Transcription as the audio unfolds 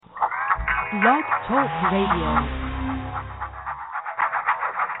Blog Talk Radio.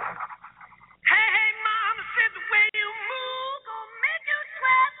 Hey, hey, mama said the way you move gonna make you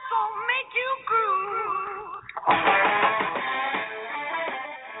sweat, gonna make you groove.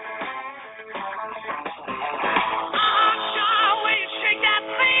 Child, when you shake that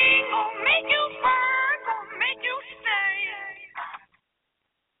thing, gonna make you burn, gonna make you stay.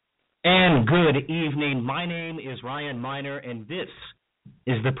 And good evening. My name is Ryan Miner, and this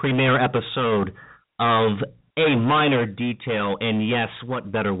is the premiere episode of A Minor Detail. And yes,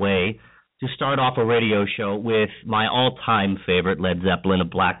 what better way to start off a radio show with my all-time favorite, Led Zeppelin, a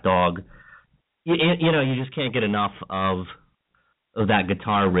Black Dog. You know, you just can't get enough of that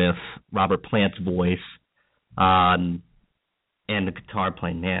guitar riff, Robert Plant's voice, and the guitar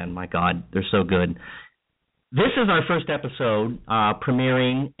playing. Man, my God, they're so good. This is our first episode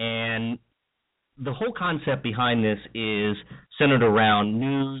premiering, and the whole concept behind this is centered around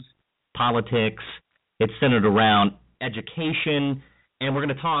news, politics. It's centered around education, and we're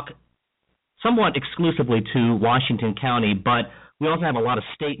going to talk somewhat exclusively to Washington County, but we also have a lot of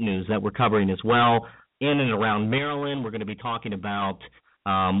state news that we're covering as well. In and around Maryland, we're going to be talking about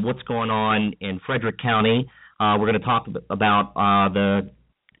what's going on in Frederick County. We're going to talk about the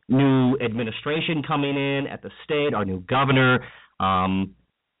new administration coming in at the state, our new governor,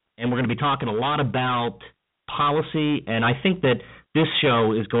 and we're going to be talking a lot about policy, and I think that this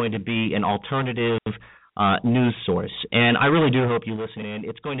show is going to be an alternative news source, and I really do hope you listen in.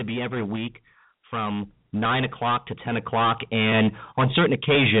 It's going to be every week from 9 o'clock to 10 o'clock, and on certain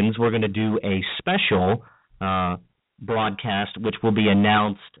occasions we're going to do a special broadcast which will be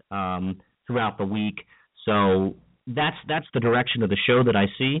announced throughout the week. So that's the direction of the show that I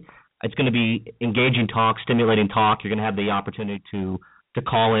see. It's going to be engaging talk, stimulating talk. You're going to have the opportunity to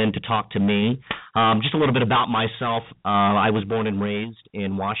call in, to talk to me. Just a little bit about myself. I was born and raised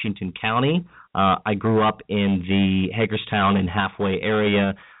in Washington County. I grew up in the Hagerstown and Halfway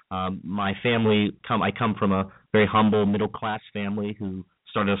area. My family, I come from a very humble middle-class family who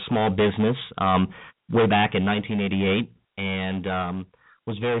started a small business way back in 1988, and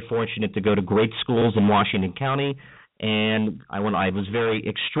was very fortunate to go to great schools in Washington County. And I was very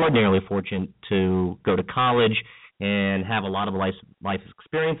extraordinarily fortunate to go to college and have a lot of life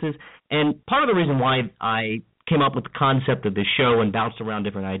experiences. And part of the reason why I came up with the concept of this show and bounced around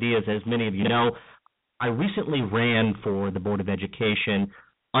different ideas, as many of you know, I recently ran for the Board of Education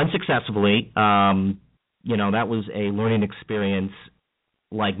unsuccessfully. That was a learning experience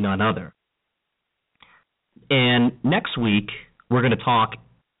like none other. And next week, we're going to talk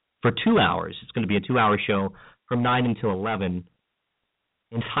for 2 hours. It's going to be a 2-hour show from 9 until 11,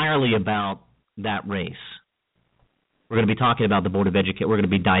 entirely about that race. We're going to be talking about the Board of Education. We're going to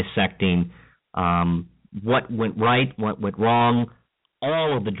be dissecting what went right, what went wrong,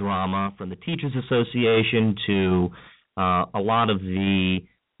 all of the drama from the Teachers Association to a lot of the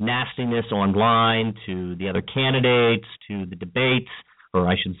nastiness online to the other candidates to the debates, or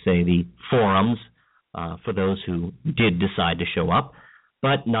I should say the forums, for those who did decide to show up.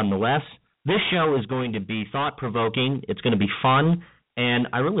 But nonetheless, this show is going to be thought-provoking. It's going to be fun, and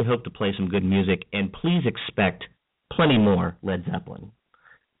I really hope to play some good music, and please expect plenty more Led Zeppelin.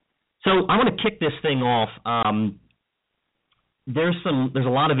 So I want to kick this thing off. There's a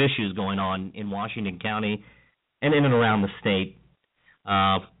lot of issues going on in Washington County and in and around the state.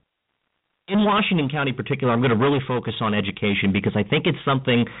 In Washington County in particular, I'm going to really focus on education because I think it's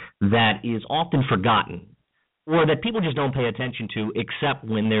something that is often forgotten or that people just don't pay attention to except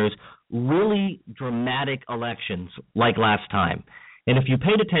when there's really dramatic elections like last time. And if you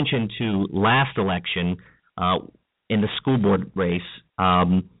paid attention to last election in the school board race,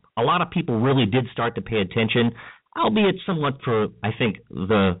 a lot of people really did start to pay attention, albeit somewhat for, I think,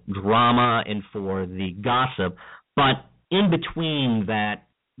 the drama and for the gossip. But in between that,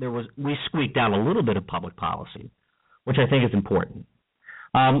 we squeaked out a little bit of public policy, which I think is important.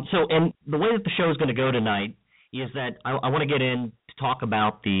 And the way that the show is going to go tonight is that I want to get in to talk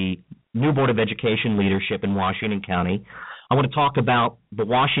about the new Board of Education leadership in Washington County. I want to talk about the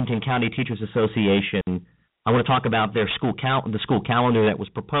Washington County Teachers Association. I want to talk about the school calendar that was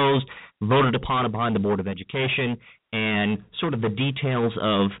proposed, voted upon behind the Board of Education, and sort of the details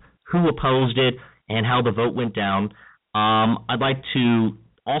of who opposed it and how the vote went down. I'd like to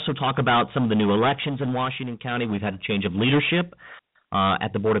also talk about some of the new elections in Washington County. We've had a change of leadership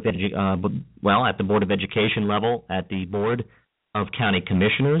at the Board of Education level, at the Board of County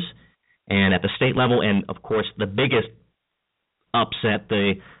Commissioners, and at the state level. And of course, the biggest upset,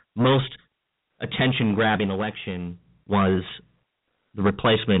 the most attention-grabbing election was the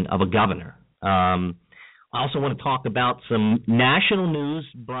replacement of a governor. I also want to talk about some national news,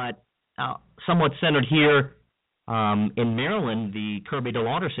 but somewhat centered here in Maryland, the Kirby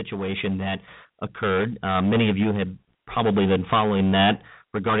DeLauder situation that occurred. Many of you have probably been following that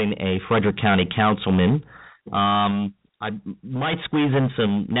regarding a Frederick County councilman. I might squeeze in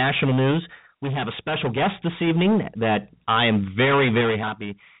some national news. We have a special guest this evening that I am very, very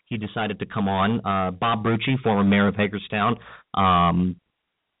happy he decided to come on. Bob Brucci, former mayor of Hagerstown,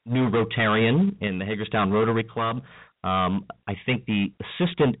 new Rotarian in the Hagerstown Rotary Club. I think the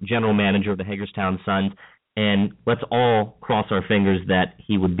assistant general manager of the Hagerstown Suns, and let's all cross our fingers that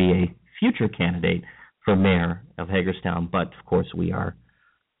he would be a future candidate for mayor of Hagerstown. But, of course, we are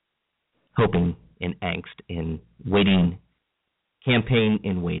hoping in angst, in waiting, campaign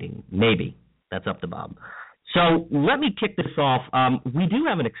in waiting. Maybe. That's up to Bob. So let me kick this off. We do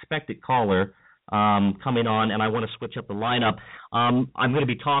have an expected caller coming on, and I want to switch up the lineup. I'm going to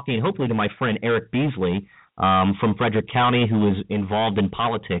be talking, hopefully, to my friend Eric Beasley from Frederick County, who is involved in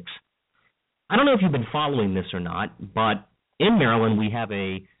politics. I don't know if you've been following this or not, but in Maryland we have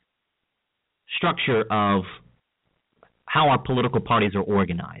a structure of how our political parties are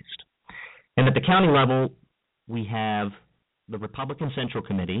organized. And at the county level, we have the Republican Central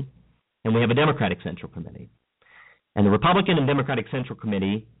Committee, and we have a Democratic Central Committee. And the Republican and Democratic Central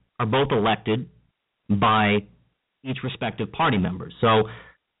Committee are both elected by each respective party members. So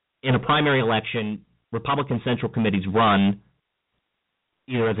in a primary election, Republican Central Committees run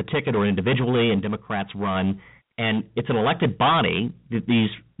either as a ticket or individually, and Democrats run. And it's an elected body. These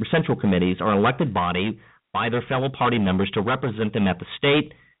Central Committees are an elected body by their fellow party members to represent them at the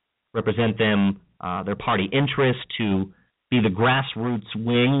state, represent them, their party interests, to be the grassroots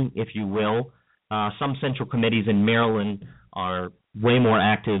wing, if you will. Some Central Committees in Maryland are way more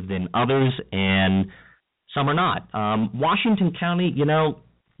active than others, and some are not. Washington County,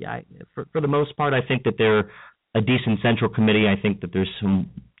 for the most part, I think that they're a decent Central Committee. I think that there's some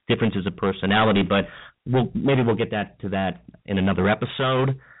differences of personality, but maybe we'll get to that in another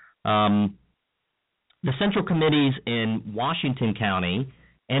episode. The Central Committees in Washington County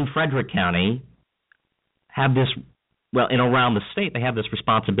and Frederick County have this, and around the state, they have this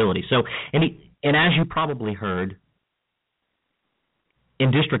responsibility. So, and as you probably heard,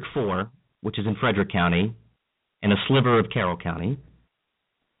 in District 4, which is in Frederick County, and a sliver of Carroll County,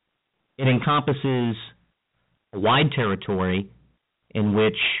 it encompasses a wide territory in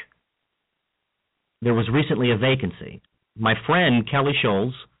which there was recently a vacancy. My friend Kelly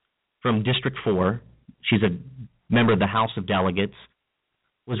Scholes from District 4, she's a member of the House of Delegates,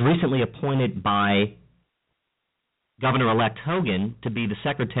 was recently appointed by Governor-elect Hogan to be the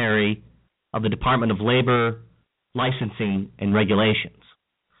Secretary of the Department of Labor, Licensing, and Regulations,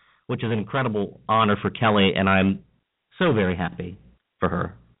 which is an incredible honor for Kelly, and I'm so very happy for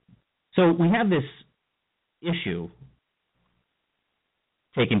her. So we have this issue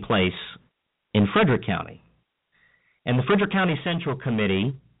taking place in Frederick County. And the Frederick County Central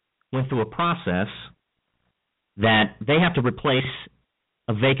Committee went through a process that they have to replace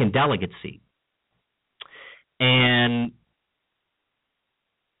a vacant delegate seat. And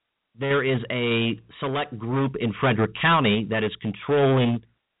there is a select group in Frederick County that is controlling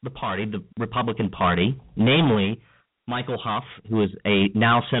the party, the Republican Party, namely Michael Huff, who is a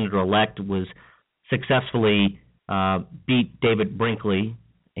now senator-elect, was successfully beat David Brinkley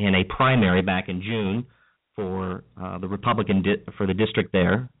in a primary back in June for the Republican for the district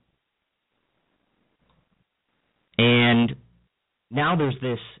there. And now there's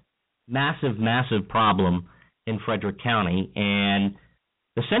this massive, massive problem in Frederick County, and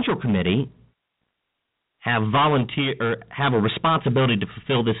the Central Committee have a responsibility to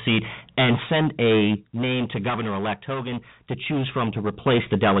fulfill this seat and send a name to Governor-elect Hogan to choose from to replace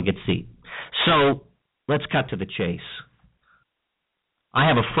the delegate seat. So let's cut to the chase. I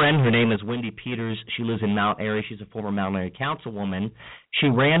have a friend, her name is Wendy Peters. She lives in Mount Airy. She's a former Mount Airy councilwoman. She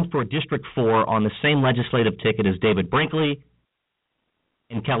ran for District 4 on the same legislative ticket as David Brinkley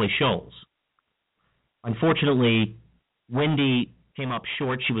and Kelly Scholes. Unfortunately, Wendy came up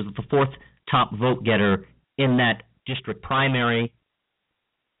short. She was the fourth top vote getter in that district primary,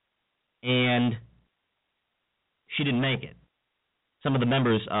 and she didn't make it. Some of the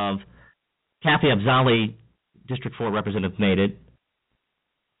members of Kathy Afzali, District 4 representative, made it.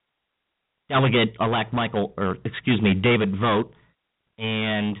 Delegate-elect David Vogt,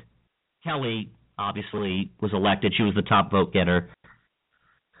 and Kelly obviously was elected. She was the top vote getter.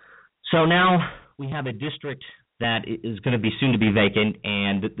 So now we have a district that is going to be soon to be vacant,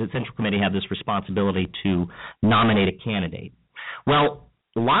 and the Central Committee have this responsibility to nominate a candidate. Well,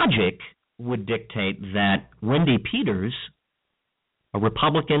 logic would dictate that Wendy Peters, a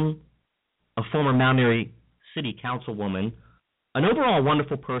Republican, a former Mount Airy City Councilwoman, an overall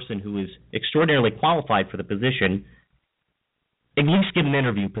wonderful person who is extraordinarily qualified for the position at least get an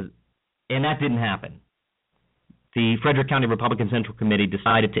interview, and that didn't happen. The Frederick County Republican Central Committee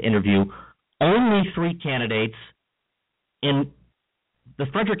decided to interview only 3 candidates, and the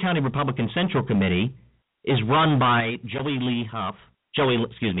Frederick County Republican Central Committee is run by Joey Lynn Huff,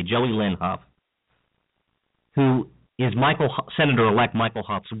 who is Senator-elect Michael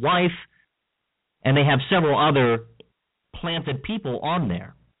Huff's wife, and they have several other planted people on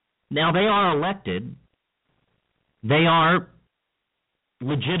there. Now, they are elected, they are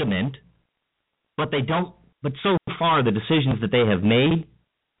legitimate, but so far the decisions that they have made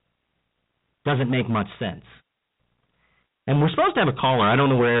doesn't make much sense. And we're supposed to have a caller. I don't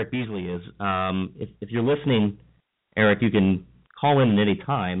know where Eric Beasley is. If you're listening, Eric, you can call in at any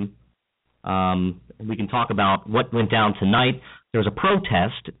time. We can talk about what went down tonight. There was a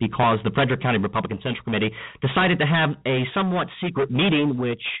protest because the Frederick County Republican Central Committee decided to have a somewhat secret meeting,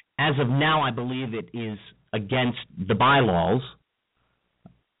 which, as of now, I believe it is against the bylaws.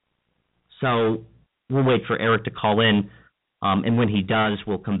 So we'll wait for Eric to call in, and when he does,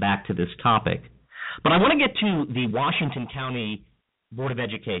 we'll come back to this topic. But I want to get to the Washington County Board of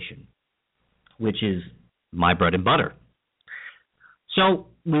Education, which is my bread and butter. So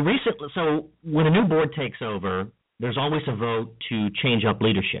when a new board takes over, there's always a vote to change up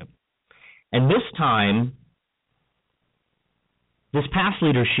leadership. And this time, this past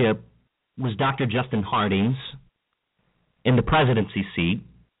leadership was Dr. Justin Hardings in the presidency seat,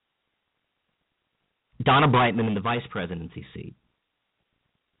 Donna Brightman in the vice presidency seat.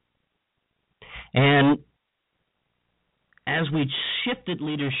 And as we shifted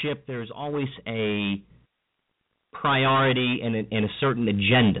leadership, there's always a priority and a certain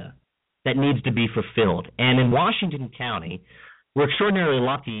agenda that needs to be fulfilled. And in Washington County, we're extraordinarily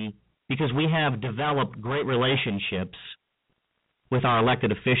lucky because we have developed great relationships with our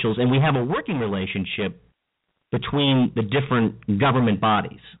elected officials, and we have a working relationship between the different government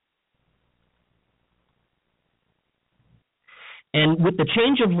bodies. And with the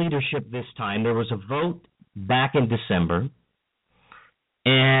change of leadership this time, there was a vote back in December,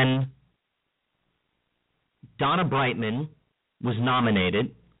 and Donna Brightman was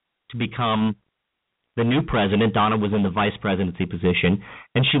nominated to become the new president. Donna was in the vice presidency position,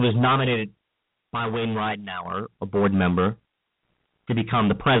 and she was nominated by Wayne Ridenour, a board member, to become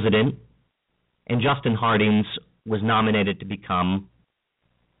the president, and Justin Hardings was nominated to become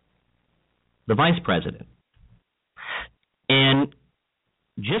the vice president. And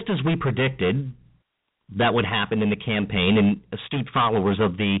just as we predicted that would happen in the campaign, and astute followers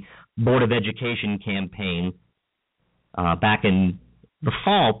of the Board of Education campaign back in the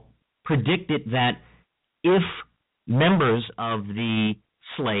fall predicted that if members of the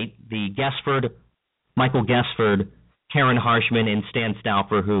slate, the Michael Gesford, Karen Harshman, and Stan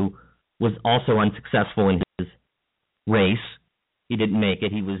Stauffer, who was also unsuccessful in his race, he didn't make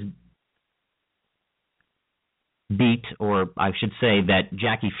it, he was beat, or I should say that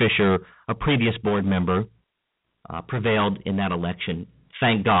Jackie Fisher, a previous board member, prevailed in that election.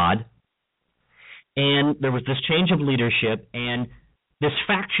 Thank God. And there was this change of leadership, and this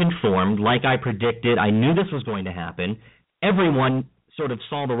faction formed like I predicted. I knew this was going to happen. Everyone sort of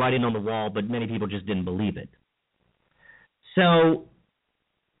saw the writing on the wall, but many people just didn't believe it. So,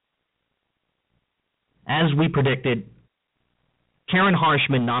 as we predicted, Karen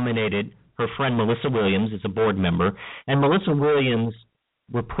Harshman nominated her friend Melissa Williams as a board member, and Melissa Williams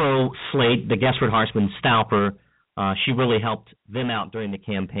were pro-slate, the Gesford, Harshman, Stauffer. She really helped them out during the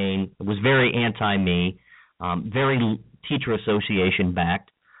campaign. It was very anti-me, very teacher association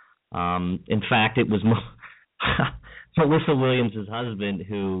backed. In fact, it was Melissa Williams' husband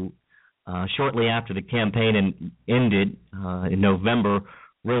who, shortly after the campaign ended in November,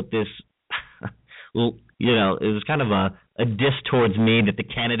 wrote this, it was kind of a diss towards me that the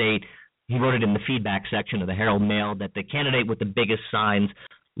candidate, he wrote it in the feedback section of the Herald Mail, that the candidate with the biggest signs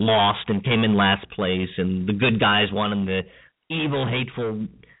lost and came in last place, and the good guys won, and the evil, hateful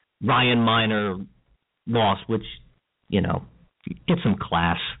Ryan Miner lost, which, get some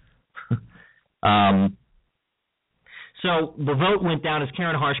class. So the vote went down as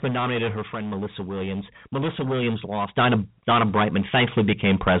Karen Harshman nominated her friend Melissa Williams. Melissa Williams lost. Donna Brightman thankfully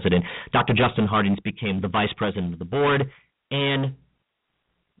became president. Dr. Justin Hardings became the vice president of the board. And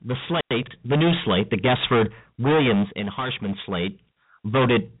the slate, the new slate, the Gesford, Williams, and Harshman slate,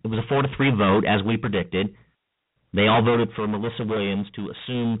 voted. It was a 4-3 vote, as we predicted. They all voted for Melissa Williams to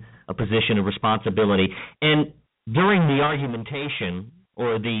assume a position of responsibility. And during the argumentation,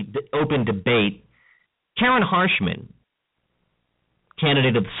 or the open debate, Karen Harshman,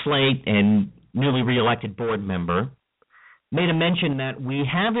 candidate of the slate and newly reelected board member, made a mention that we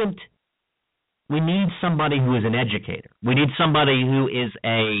need somebody who is an educator. We need somebody who is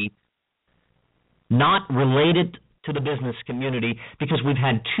not related to the business community, because we've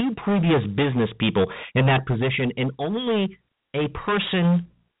had 2 previous business people in that position, and only a person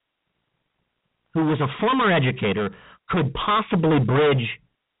who was a former educator could possibly bridge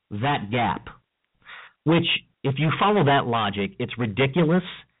that gap, which, if you follow that logic, it's ridiculous,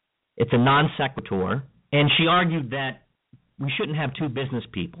 it's a non sequitur, and she argued that we shouldn't have 2 business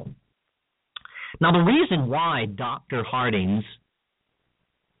people. Now, the reason why Dr. Hardings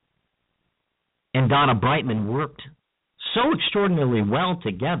and Donna Brightman worked so extraordinarily well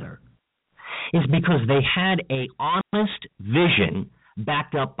together is because they had an honest vision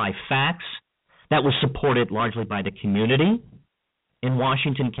backed up by facts that was supported largely by the community in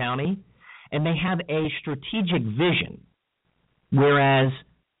Washington County, and they have a strategic vision, whereas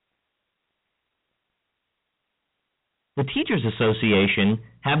the Teachers Association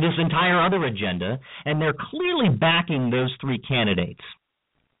have this entire other agenda, and they're clearly backing those 3 candidates.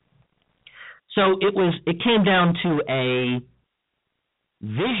 So it came down to a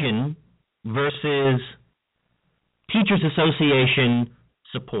vision versus Teachers Association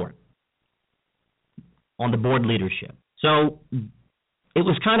support on the board leadership. So it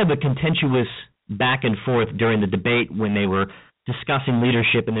was kind of a contentious back and forth during the debate when they were discussing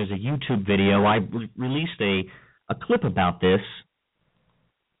leadership, and there's a YouTube video. I released a clip about this.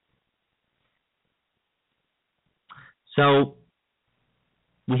 So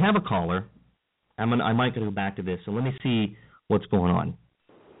we have a caller. I might go back to this, so let me see what's going on.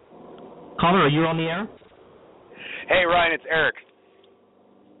 Caller, are you on the air? Hey, Ryan, it's Eric.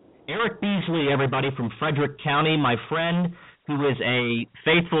 Eric Beasley, everybody, from Frederick County, my friend, who is a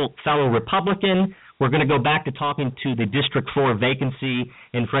faithful fellow Republican. We're going to go back to talking to the District 4 vacancy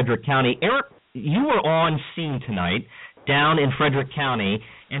in Frederick County. Eric, you were on scene tonight down in Frederick County,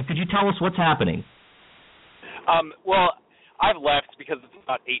 and could you tell us what's happening? Well, I've left because it's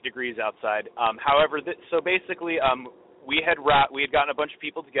about 8 degrees outside. However, so basically, we had gotten a bunch of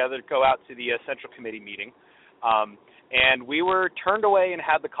people together to go out to the Central Committee meeting, and we were turned away and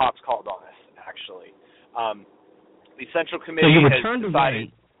had the cops called on us, actually. The Central Committee so you were has turned decided...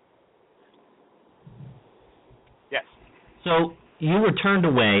 away. Yes. So you were turned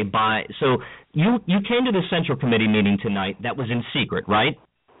away by... So you came to the Central Committee meeting tonight that was in secret, right?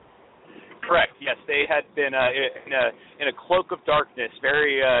 Correct. Yes, they had been in a cloak of darkness,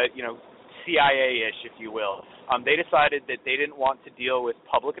 very CIA-ish, if you will. They decided that they didn't want to deal with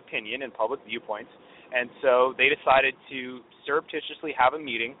public opinion and public viewpoints, and so they decided to surreptitiously have a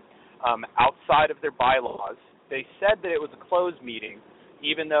meeting outside of their bylaws. They said that it was a closed meeting,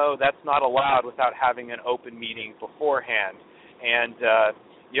 even though that's not allowed without having an open meeting beforehand. And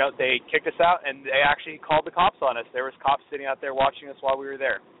they kicked us out, and they actually called the cops on us. There was cops sitting out there watching us while we were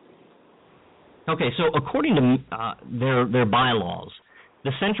there. Okay, so according to their bylaws,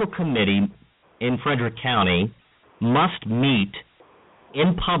 the Central Committee in Frederick County must meet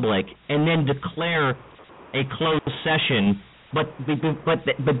in public and then declare a closed session. But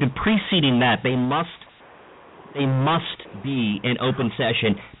preceding that, they must be in open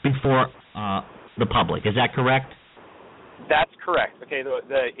session before the public. Is that correct? That's correct. Okay,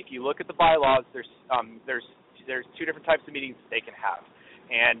 if you look at the bylaws, there's 2 different types of meetings they can have.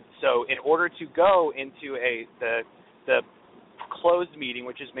 And so in order to go into the closed meeting,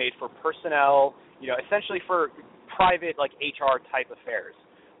 which is made for personnel, essentially for private, like HR type affairs,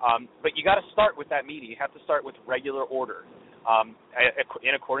 but you got to start with that meeting. You have to start with regular order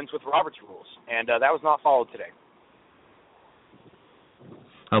in accordance with Robert's rules, and that was not followed today.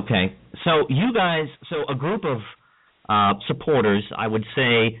 Okay, so a group of supporters, I would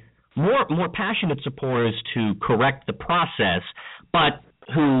say, more passionate supporters to correct the process, but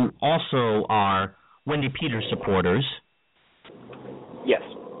who also are Wendy Peters supporters. Yes.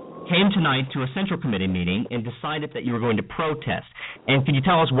 Came tonight to a Central Committee meeting and decided that you were going to protest. And can you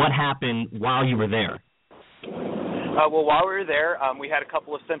tell us what happened while you were there? Well, while we were there, we had a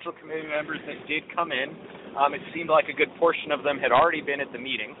couple of Central Committee members that did come in. It seemed like a good portion of them had already been at the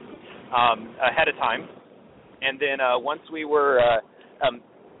meeting ahead of time. And then once we were,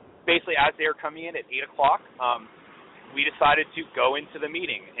 basically as they were coming in at 8 o'clock, we decided to go into the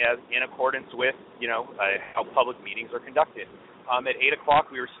meeting in accordance with, how public meetings are conducted. At 8 o'clock,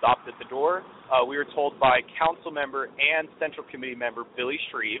 we were stopped at the door. We were told by Council member and Central Committee member Billy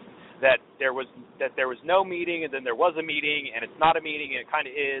Shreve that there was no meeting, and then there was a meeting, and it's not a meeting, and it kind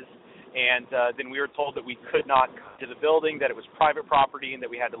of is. And then we were told that we could not come to the building, that it was private property, and that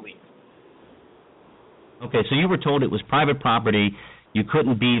we had to leave. Okay, so you were told it was private property, you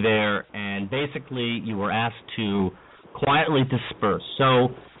couldn't be there, and basically you were asked to quietly disperse. So,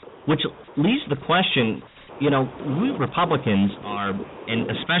 which leads to the question, we Republicans are, and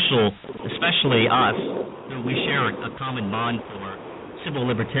especially us, we share a common bond for civil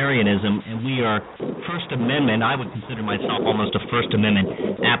libertarianism, and we are First Amendment. I would consider myself almost a First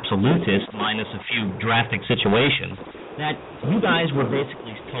Amendment absolutist, minus a few drastic situations, that you guys were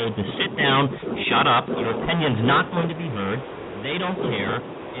basically told to sit down, shut up, your opinion's not going to be heard, they don't care,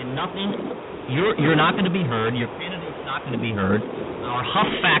 and nothing, you're not going to be heard, your candidate's not going to be heard, our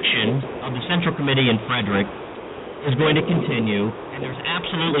Huff faction of the Central Committee in Frederick is going to continue, and there's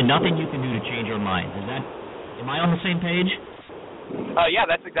absolutely nothing you can do to change your mind. Am I on the same page? Yeah,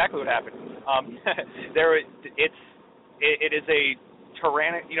 that's exactly what happened. It is a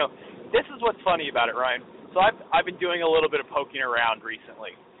tyrannic. This is what's funny about it, Ryan. So I've been doing a little bit of poking around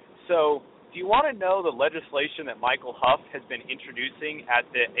recently. So do you want to know the legislation that Michael Huff has been introducing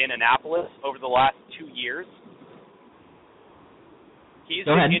in Annapolis over the last 2 years? He's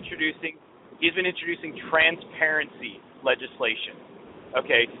been introducing transparency legislation.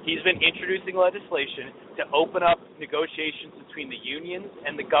 Okay, he's been introducing legislation to open up negotiations between the unions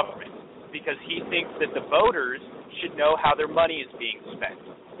and the government because he thinks that the voters should know how their money is being spent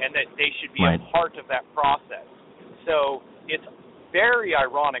and that they should be a part of that process. So it's very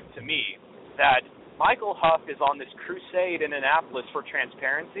ironic to me that Michael Huff is on this crusade in Annapolis for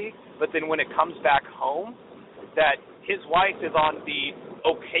transparency, but then when it comes back home, that his wife is on the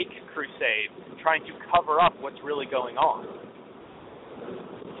opaque crusade trying to cover up what's really going on.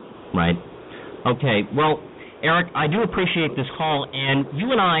 Right. Okay. Well, Eric, I do appreciate this call, and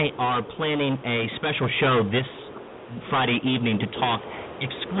you and I are planning a special show this Friday evening to talk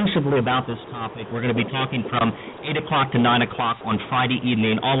exclusively about this topic. We're going to be talking from 8 o'clock to 9 o'clock on Friday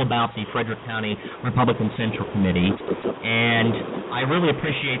evening, all about the Frederick County Republican Central Committee. And I really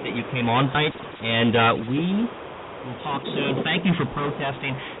appreciate that you came on tonight, and we will talk soon. Thank you for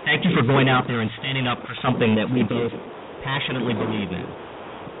protesting. Thank you for going out there and standing up for something that we both passionately believe in.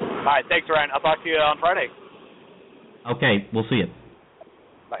 All right, thanks, Ryan. I'll talk to you on Friday. Okay, we'll see you.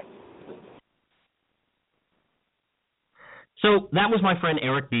 Bye. So that was my friend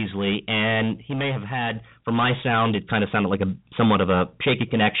Eric Beasley, and he may have had, from my sound, it kind of sounded like somewhat of a shaky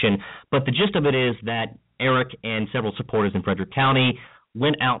connection, but the gist of it is that Eric and several supporters in Frederick County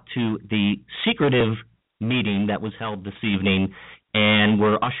went out to the secretive meeting that was held this evening and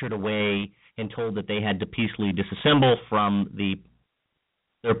were ushered away and told that they had to peacefully disassemble from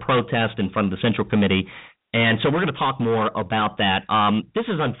their protest in front of the Central Committee. And so we're going to talk more about that. This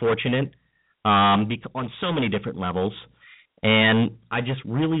is unfortunate on so many different levels, and I just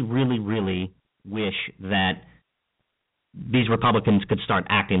really, really, really wish that these Republicans could start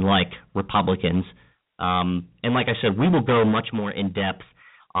acting like Republicans. And like I said, we will go much more in depth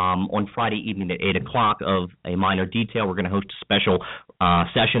on Friday evening at 8 o'clock of a minor detail. We're going to host a special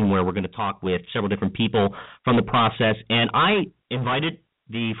session where we're going to talk with several different people from the process. And I invited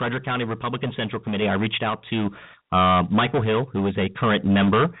the Frederick County Republican Central Committee. I reached out to Michael Hill, who is a current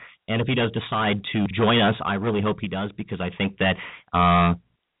member, and if he does decide to join us, I really hope he does, because I think that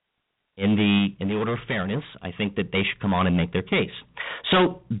in the order of fairness, I think that they should come on and make their case.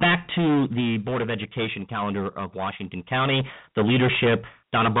 So back to the Board of Education calendar of Washington County, the leadership,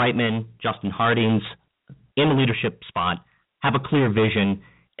 Donna Brightman, Justin Hardings, in the leadership spot, have a clear vision.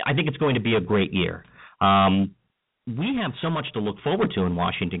 I think it's going to be a great year. We have so much to look forward to in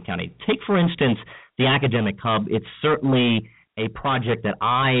Washington County. Take, for instance, the Academic Hub. It's certainly a project that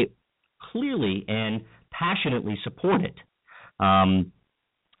I clearly and passionately supported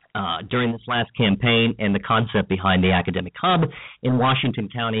during this last campaign, and the concept behind the Academic Hub in Washington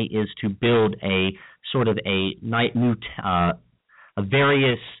County is to build a sort of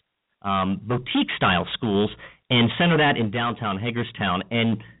various boutique-style schools and center that in downtown Hagerstown.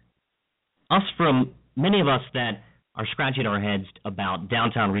 And many of us that are scratching our heads about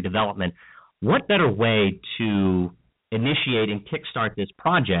downtown redevelopment, what better way to initiate and kickstart this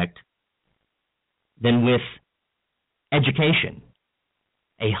project than with education?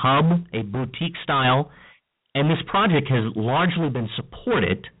 A hub, a boutique style, and this project has largely been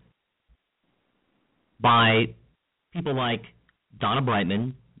supported by people like Donna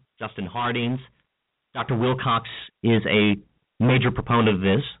Brightman, Justin Hardings. Dr. Wilcox is a major proponent of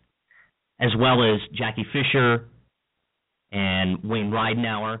this, as well as Jackie Fisher and Wayne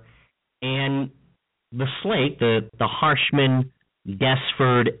Ridenauer. And the slate, the Harshman,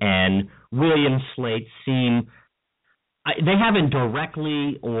 Gesford, and Williams slate they haven't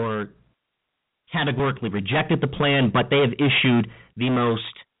directly or categorically rejected the plan, but they have issued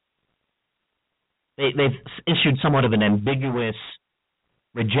they've issued somewhat of an ambiguous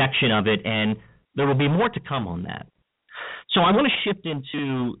rejection of it, and there will be more to come on that. So I want to shift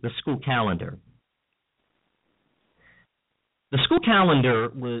into the school calendar. The school calendar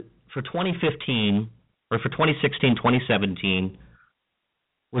for 2015, or for 2016-2017,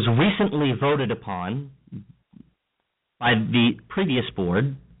 was recently voted upon by the previous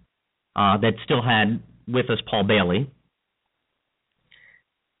board that still had with us Paul Bailey.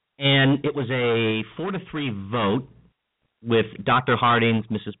 And it was a 4-3 vote with Dr. Hardings,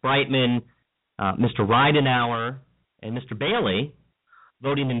 Mrs. Brightman, Mr. Ridenauer, and Mr. Bailey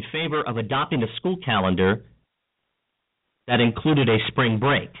voting in favor of adopting a school calendar that included a spring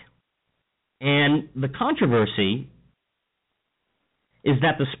break. And the controversy is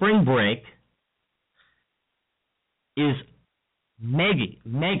that the spring break is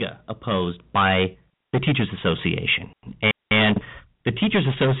mega opposed by the Teachers Association. And the Teachers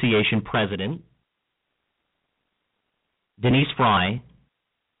Association president, Denise Fry,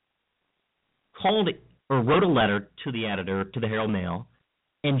 called or wrote a letter to the editor, to the Herald Mail,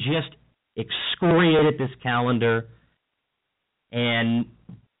 and just excoriated this calendar and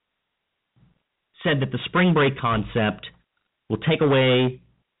said that the spring break concept will take away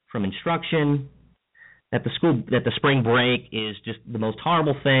from instruction, that the spring break is just the most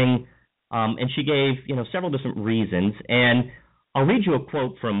horrible thing, and she gave several different reasons. And I'll read you a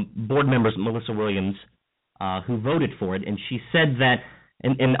quote from board member Melissa Williams, who voted for it, and she said that,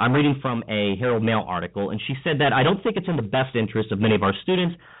 and I'm reading from a Herald Mail article, and she said that, "I don't think it's in the best interest of many of our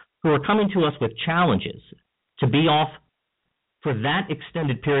students who are coming to us with challenges to be off for that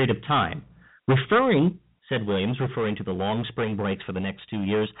extended period of time. Said Williams, referring to the long spring breaks for the next 2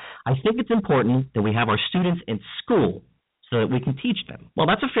 years, I think it's important that we have our students in school so that we can teach them." Well,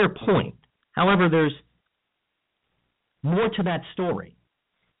 that's a fair point. However, there's more to that story.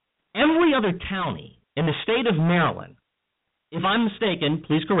 Every other county in the state of Maryland, if I'm mistaken,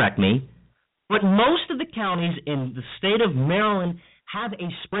 please correct me, but most of the counties in the state of Maryland have a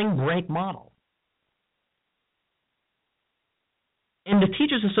spring break model. And the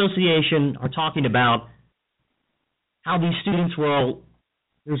Teachers Association are talking about how these students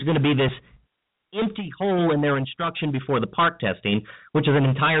there's going to be this empty hole in their instruction before the PARCC testing, which is an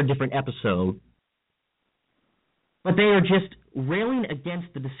entire different episode. But they are just railing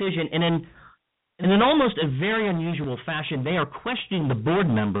against the decision, and in an almost a very unusual fashion, they are questioning the board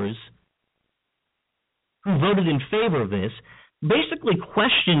members who voted in favor of this, basically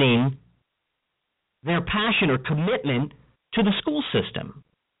questioning their passion or commitment to the school system.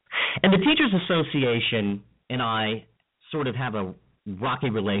 And the Teachers Association and I sort of have a rocky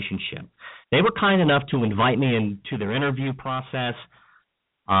relationship. They were kind enough to invite me into their interview process.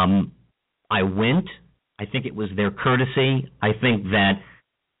 I went. I think it was their courtesy. I think that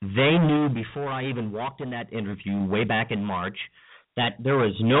they knew before I even walked in that interview way back in March that there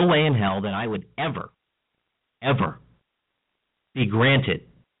was no way in hell that I would ever be granted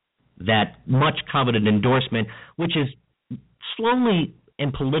that much coveted endorsement, which is slowly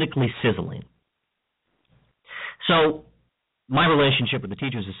and politically sizzling. So my relationship with the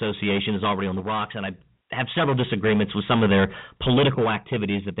Teachers Association is already on the rocks, and I have several disagreements with some of their political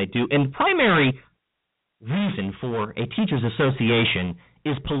activities that they do. And the primary reason for a Teachers Association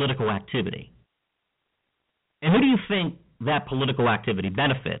is political activity. And who do you think that political activity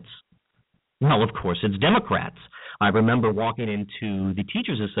benefits? Well, of course, it's Democrats. I remember walking into the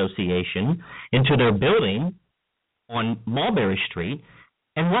Teachers Association, into their building on Mulberry Street,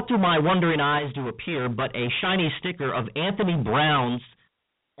 and what do my wondering eyes do appear but a shiny sticker of Anthony Brown's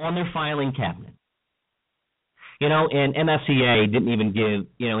on their filing cabinet? And MSEA didn't even give,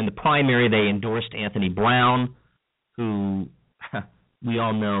 in the primary they endorsed Anthony Brown, who we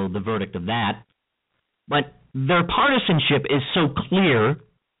all know the verdict of that. But their partisanship is so clear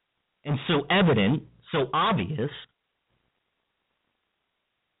and so evident, so obvious,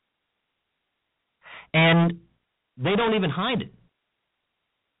 and they don't even hide it.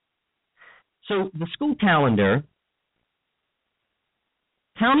 So the school calendar,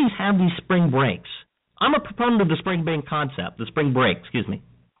 counties have these spring breaks. I'm a proponent of the spring break concept,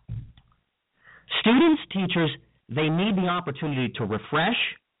 Students, teachers, they need the opportunity to refresh.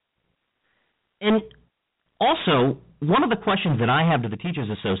 And also, one of the questions that I have to the Teachers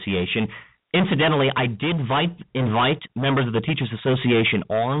Association, incidentally, I did invite members of the Teachers Association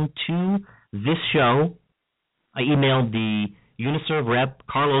on to this show. I emailed the UNISERV rep,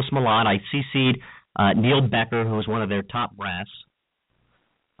 Carlos Malad. I CC'd Neil Becker, who was one of their top brass.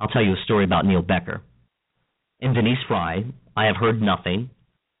 I'll tell you a story about Neil Becker. And Denise Fry. I have heard nothing.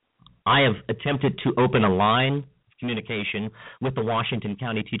 I have attempted to open a line of communication with the Washington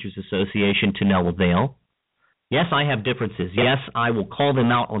County Teachers Association to no avail. Yes, I have differences. Yes, I will call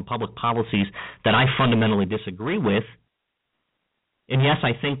them out on public policies that I fundamentally disagree with. And yes,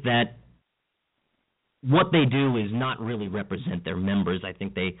 I think that what they do is not really represent their members. I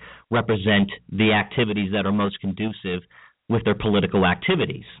think they represent the activities that are most conducive with their political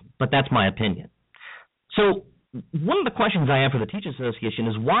activities. But that's my opinion. So one of the questions I have for the Teachers Association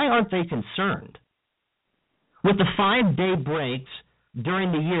is, why aren't they concerned with the 5-day breaks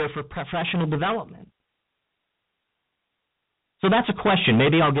during the year for professional development? So that's a question.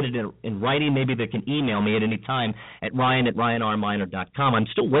 Maybe I'll get it in writing. Maybe they can email me at any time at ryan@ryanrminer.com. I'm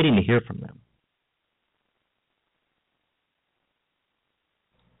still waiting to hear from them.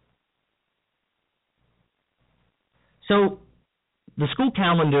 So the school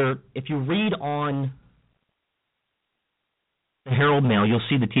calendar, if you read on the Herald Mail, you'll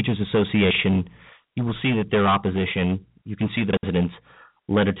see the Teachers Association. You will see that their opposition. You can see the president's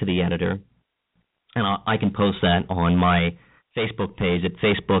letter to the editor. And I can post that on my Facebook page at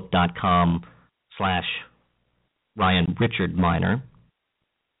facebook.com/Ryan Richard Miner.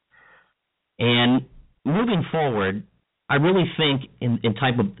 And moving forward, I really think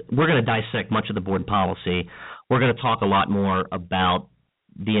we're going to dissect much of the board policy. We're going to talk a lot more about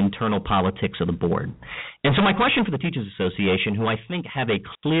the internal politics of the board. And so my question for the Teachers Association, who I think have a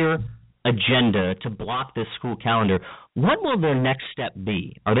clear agenda to block this school calendar, what will their next step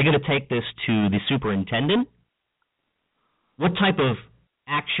be? Are they going to take this to the superintendent? What type of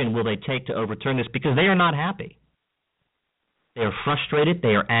action will they take to overturn this? Because they are not happy. They are frustrated.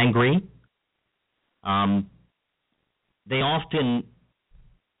 They are angry. They often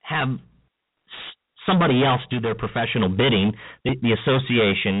have somebody else do their professional bidding, the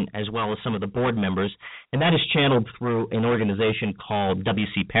association, as well as some of the board members, and that is channeled through an organization called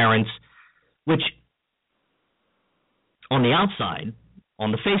WC Parents, which on the outside,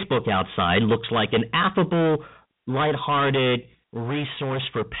 on the Facebook outside, looks like an affable, lighthearted resource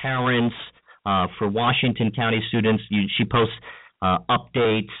for parents, for Washington County students. She posts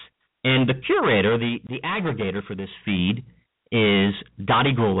updates, and the curator, the aggregator for this feed is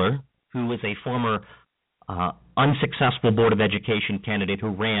Dottie Gruller, who is a former unsuccessful Board of Education candidate who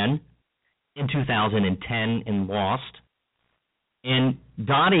ran in 2010 and lost. And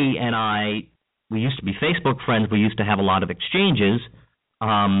Dottie and I, we used to be Facebook friends. We used to have a lot of exchanges.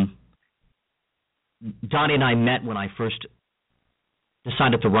 Dottie and I met when I first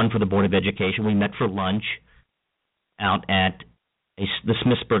decided to run for the Board of Education. We met for lunch out at the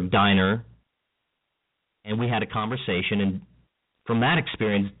Smithsburg Diner, and we had a conversation. And from that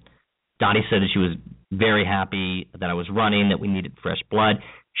experience, Dottie said that she was very happy that I was running, that we needed fresh blood.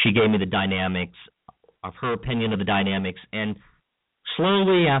 She gave me the dynamics of her opinion of the dynamics, and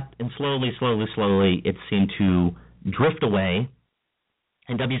slowly, it seemed to drift away.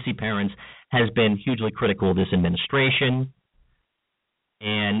 And WC Parents has been hugely critical of this administration,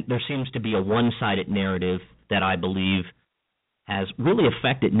 and there seems to be a one-sided narrative that I believe has really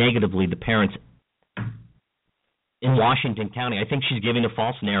affected negatively the parents in Washington County. I think she's giving a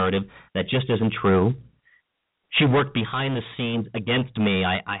false narrative that just isn't true. She worked behind the scenes against me.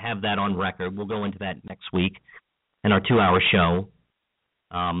 I have that on record. We'll go into that next week in our 2-hour show.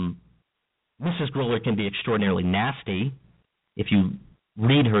 Mrs. Gruller can be extraordinarily nasty if you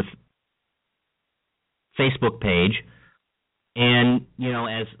read her Facebook page. And,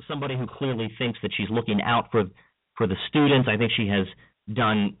 as somebody who clearly thinks that she's looking out for the students, I think she has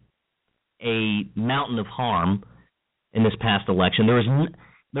done a mountain of harm in this past election. There's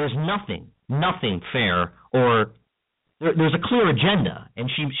nothing fair, or there's a clear agenda, and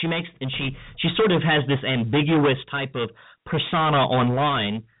she sort of has this ambiguous type of persona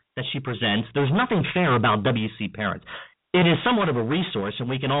online that she presents. There's nothing fair about WC Parents. It is somewhat of a resource, and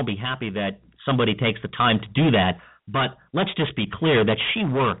we can all be happy that somebody takes the time to do that, but let's just be clear that she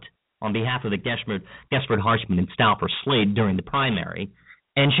worked on behalf of the Gessford, Harshman, and Stauffer Slade during the primary,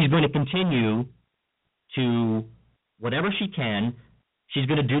 and she's going to continue to, whatever she can, she's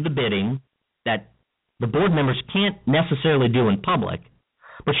going to do the bidding that the board members can't necessarily do in public,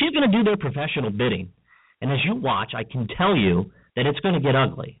 but she's going to do their professional bidding. And as you watch, I can tell you that it's going to get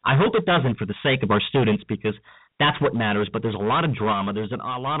ugly. I hope it doesn't for the sake of our students, because that's what matters, but there's a lot of drama. There's a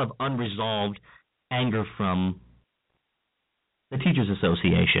lot of unresolved anger from the Teachers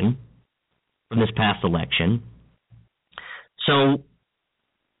Association from this past election. So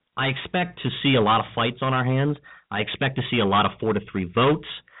I expect to see a lot of fights on our hands. I expect to see a lot of 4-3 votes.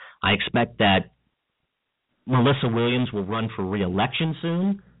 I expect that Melissa Williams will run for re-election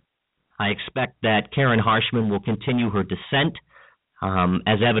soon. I expect that Karen Harshman will continue her descent,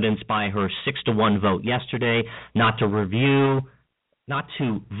 as evidenced by her 6-1 vote yesterday, not to vote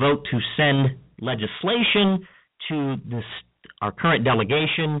to send legislation to our current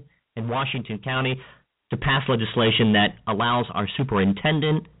delegation in Washington County to pass legislation that allows our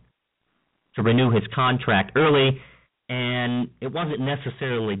superintendent to renew his contract early, and it wasn't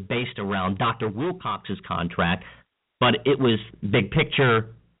necessarily based around Dr. Wilcox's contract, but it was big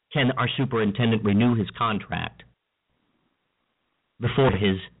picture, can our superintendent renew his contract before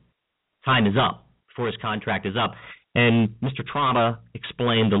his time is up, before his contract is up? And Mr. Trotta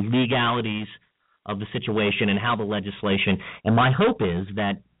explained the legalities of the situation and how the legislation, and my hope is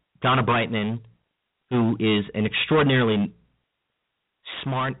that Donna Brightman, who is an extraordinarily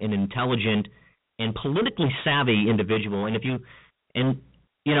smart and intelligent and politically savvy individual, I'm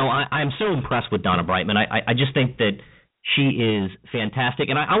so impressed with Donna Brightman. I just think that she is fantastic.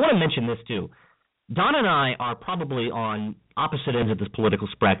 And I want to mention this too. Donna and I are probably on opposite ends of this political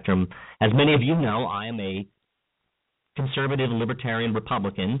spectrum. As many of you know, I am a conservative libertarian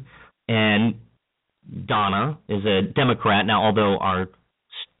Republican, and Donna is a Democrat. Now, although our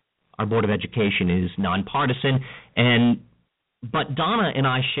Board of Education is nonpartisan, but Donna and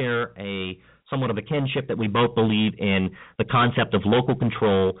I share somewhat of a kinship that we both believe in the concept of local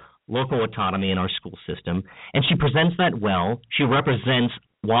control, local autonomy in our school system, and she presents that well. She represents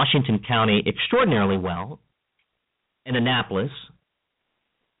Washington County extraordinarily well in Annapolis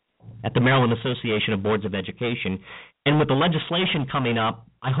at the Maryland Association of Boards of Education. And with the legislation coming up,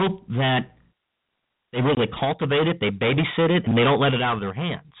 I hope that they really cultivate it, they babysit it, and they don't let it out of their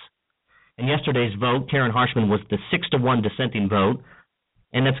hands. In yesterday's vote, Karen Harshman was the 6-1 dissenting vote,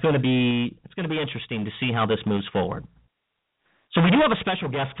 and it's going to be interesting to see how this moves forward. So we do have a special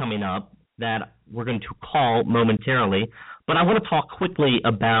guest coming up that we're going to call momentarily, but I want to talk quickly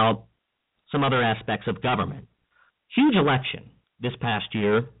about some other aspects of government. Huge election this past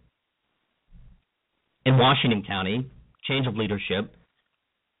year in Washington County, change of leadership,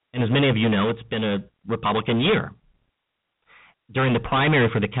 and as many of you know, it's been a Republican year. During the primary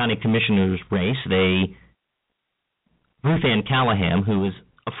for the county commissioner's race, Ruth Ann Callahan, who is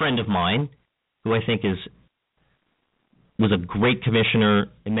a friend of mine, who I think was a great commissioner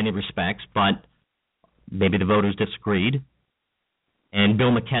in many respects, but maybe the voters disagreed, and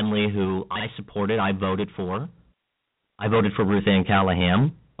Bill McKinley, who I supported, I voted for. I voted for Ruth Ann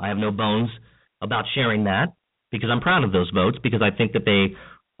Callahan. I have no bones about sharing that because I'm proud of those votes, because I think that they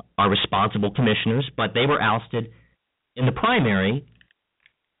are responsible commissioners, but they were ousted in the primary,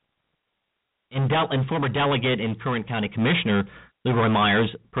 and former delegate and current county commissioner Leroy Myers,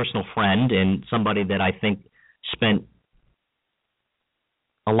 personal friend and somebody that I think spent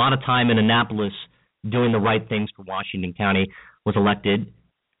a lot of time in Annapolis doing the right things for Washington County, was elected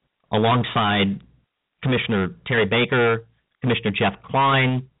alongside Commissioner Terry Baker, Commissioner Jeff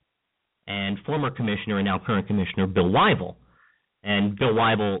Klein, and former commissioner and now current commissioner Bill Weibel. And Bill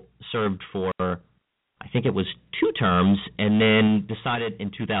Weibel served for, I think it was 2 terms, and then decided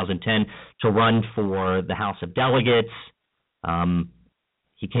in 2010 to run for the House of Delegates.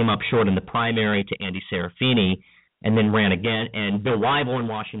 He came up short in the primary to Andy Serafini and then ran again. And Bill Weibel in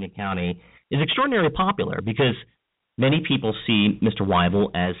Washington County is extraordinarily popular because many people see Mr. Weibel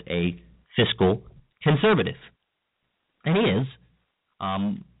as a fiscal conservative. And he is.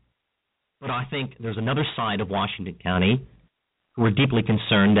 But I think there's another side of Washington County who are deeply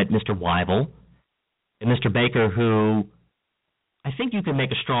concerned that Mr. Weibel and Mr. Baker, who I think you can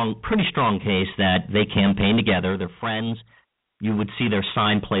make a pretty strong case that they campaign together, they're friends. You would see their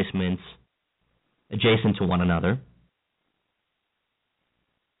sign placements adjacent to one another.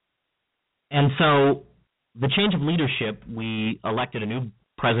 And so the change of leadership, we elected a new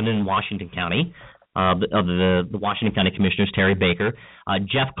president in Washington County, of the Washington County Commissioners, Terry Baker.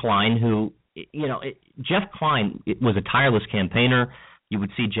 Jeff Klein, who, Jeff Klein was a tireless campaigner. You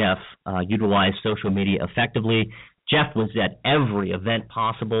would see Jeff utilize social media effectively. Jeff was at every event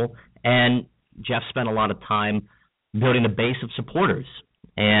possible, and Jeff spent a lot of time building a base of supporters.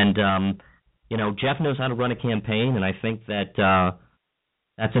 And, Jeff knows how to run a campaign, and I think that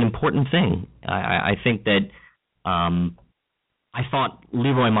that's an important thing. I think that I thought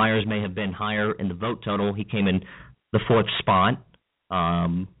Leroy Myers may have been higher in the vote total. He came in the 4th spot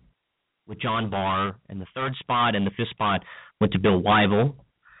with John Barr in the 3rd spot, and the 5th spot went to Bill Weibel.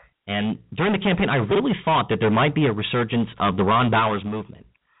 And during the campaign, I really thought that there might be a resurgence of the Ron Bowers movement.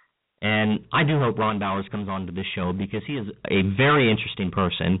 And I do hope Ron Bowers comes on to this show because he is a very interesting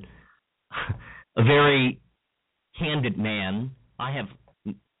person, a very candid man. I have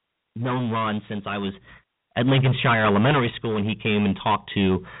known Ron since I was at Lincolnshire Elementary School, and he came and talked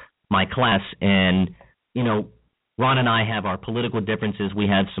to my class. And, Ron and I have our political differences. We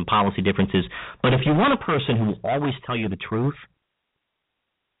have some policy differences. But if you want a person who will always tell you the truth,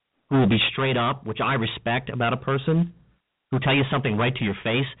 who will be straight up, which I respect about a person, who will tell you something right to your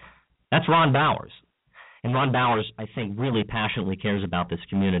face, that's Ron Bowers. And Ron Bowers, I think, really passionately cares about this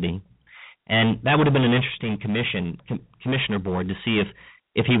community. And that would have been an interesting commissioner board to see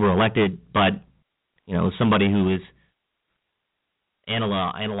if he were elected, but, somebody who is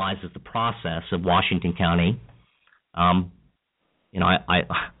analyzes the process of Washington County. I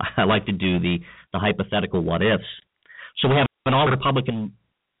like to do the hypothetical what ifs. So we have an all-Republican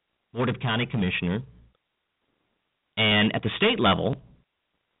Board of County Commissioner, and at the state level,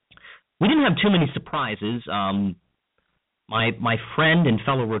 we didn't have too many surprises. My friend and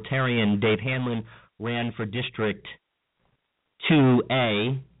fellow Rotarian Dave Hanlon ran for District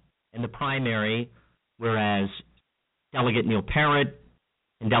 2A in the primary, whereas Delegate Neil Parrott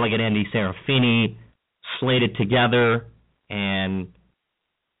and Delegate Andy Serafini slated together and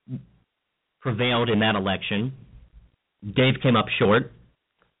prevailed in that election. Dave came up short.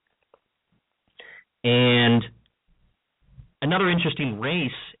 And another interesting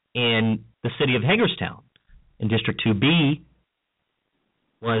race in the city of Hagerstown in District 2B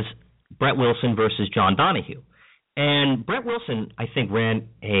was Brett Wilson versus John Donahue. And Brett Wilson, I think, ran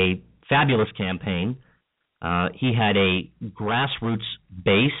a fabulous campaign. He had a grassroots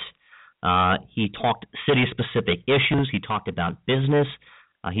base. He talked city-specific issues. He talked about business.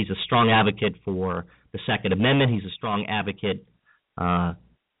 He's a strong advocate for the Second Amendment. He's a strong advocate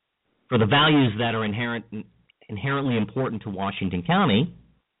for the values that are inherently important to Washington County.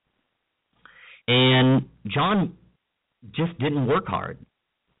 And John just didn't work hard.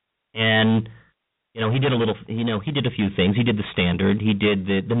 And he did a few things. He did the standard. He did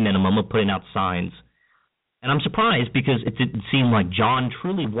the minimum of putting out signs. And I'm surprised because it didn't seem like John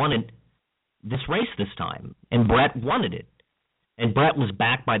truly wanted this race this time, and Brett wanted it. And Brett was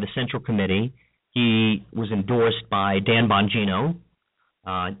backed by the Central Committee. He was endorsed by Dan Bongino.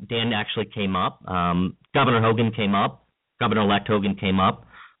 Dan actually came up. Governor Hogan came up. Governor-elect Hogan came up.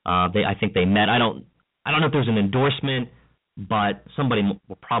 I think they met. I don't know if there's an endorsement, but somebody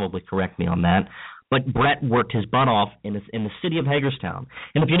will probably correct me on that. But Brett worked his butt off in the city of Hagerstown.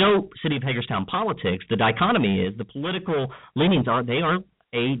 And if you know city of Hagerstown politics, the dichotomy is the political leanings are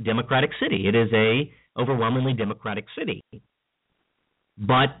a Democratic city. It is a overwhelmingly Democratic city.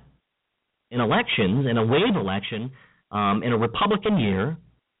 But in elections, in a wave election, in a Republican year,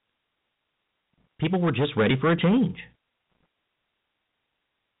 people were just ready for a change.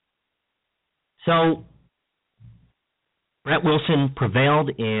 So Brett Wilson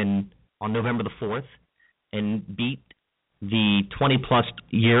prevailed on November the 4th and beat the 20-plus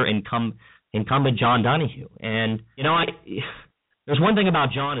year incumbent John Donahue. And, there's one thing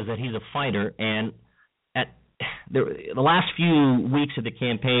about John is that he's a fighter, and at the last few weeks of the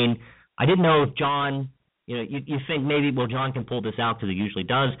campaign, I didn't know if John, you think maybe, John can pull this out because he usually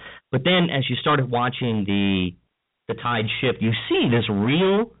does, but then as you started watching the tide shift, you see this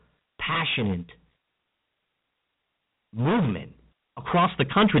real passionate movement across the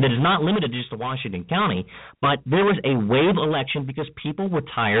country that is not limited just to Washington County, but there was a wave election because people were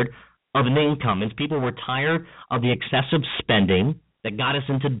tired of the incumbents. People were tired of the excessive spending that got us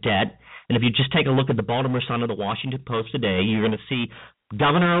into debt. And if you just take a look at the Baltimore Sun or the Washington Post today, you're going to see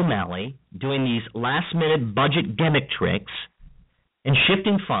Governor O'Malley doing these last-minute budget gimmick tricks and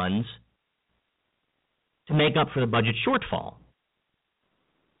shifting funds to make up for the budget shortfall.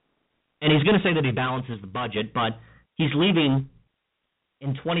 And he's going to say that he balances the budget, but he's leaving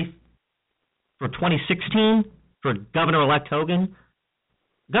for 2016 for Governor-elect Hogan.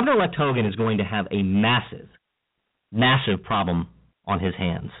 Governor-elect Hogan is going to have a massive, massive problem on his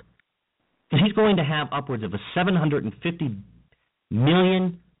hands. Because he's going to have upwards of a $750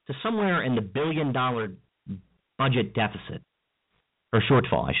 million to somewhere in the $1 billion budget deficit, or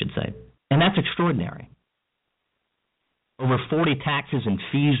shortfall, I should say. And that's extraordinary. Over 40 taxes and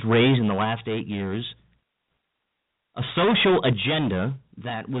fees raised in the last 8 years. A social agenda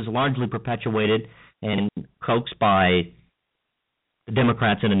that was largely perpetuated and coaxed by the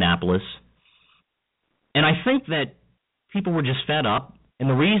Democrats in Annapolis. And I think that people were just fed up. And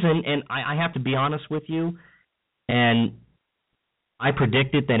the reason, and I have to be honest with you, and I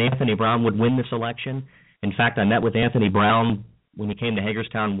predicted that Anthony Brown would win this election. In fact, I met with Anthony Brown when he came to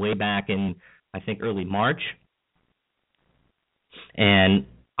Hagerstown way back in, I think, early March. And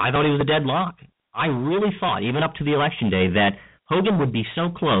I thought he was a deadlock. I really thought, even up to the election day, that Hogan would be so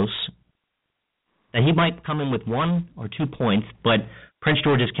close that he might come in with 1 or 2 points, but Prince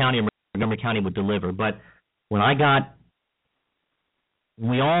George's County and Montgomery County would deliver. But when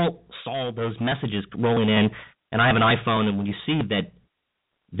we all saw those messages rolling in, and I have an iPhone, and when you see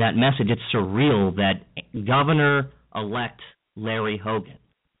that message, it's surreal that Governor-elect Larry Hogan.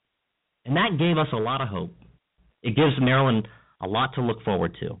 And that gave us a lot of hope. It gives Maryland a lot to look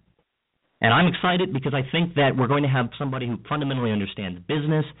forward to. And I'm excited because I think that we're going to have somebody who fundamentally understands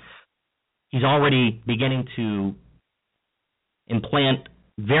business. He's already beginning to implant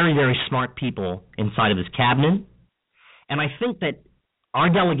very, very smart people inside of his cabinet. And I think that our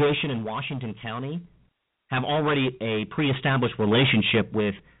delegation in Washington County have already a pre-established relationship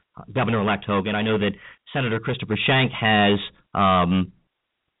with Governor-elect Hogan. I know that Senator Christopher Schenck has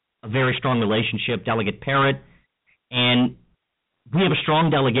a very strong relationship, Delegate Parrott, and we have a strong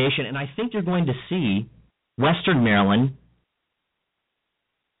delegation, and I think you're going to see Western Maryland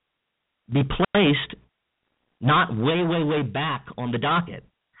be placed not way, way, way back on the docket.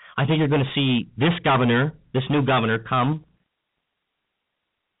 I think you're going to see this new governor, come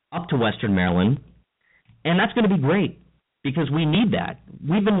up to Western Maryland, and that's going to be great because we need that.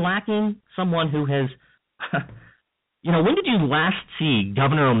 We've been lacking someone who has, when did you last see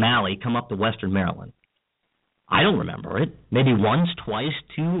Governor O'Malley come up to Western Maryland? I don't remember it. Maybe once, twice,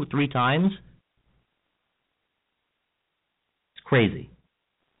 2 or 3 times. It's crazy.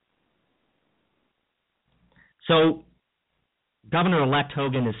 So, Governor-elect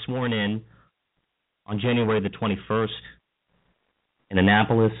Hogan is sworn in on January the 21st in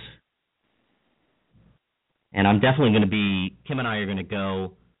Annapolis. And I'm definitely going to be, Kim and I are going to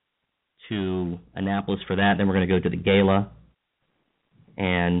go to Annapolis for that. Then we're going to go to the gala.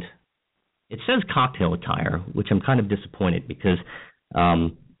 And it says cocktail attire, which I'm kind of disappointed because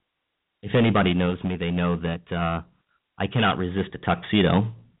if anybody knows me, they know that I cannot resist a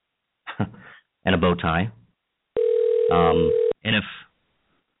tuxedo and a bow tie. And if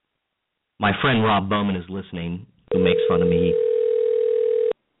my friend Rob Bowman is listening, who makes fun of me,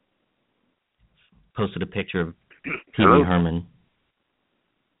 posted a picture of Pee Wee Herman.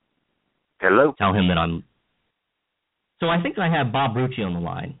 Hello? Tell him that I'm... So I think I have Bob Rucci on the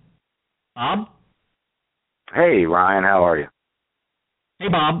line. Bob? Hey, Ryan, how are you? Hey,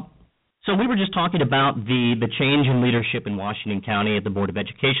 Bob. So we were just talking about the change in leadership in Washington County at the Board of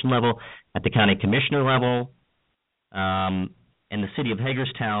Education level, at the county commissioner level, and the city of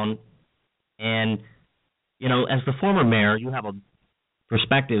Hagerstown. And, as the former mayor, you have a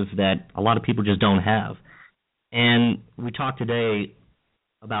perspective that a lot of people just don't have. And we talked today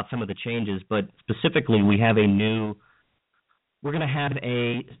about some of the changes, but specifically we're going to have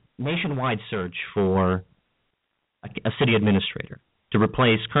a nationwide search for a city administrator to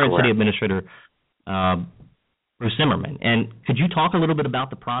replace current city administrator Bruce Zimmerman. And could you talk a little bit about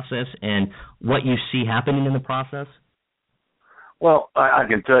the process and what you see happening in the process? Well, I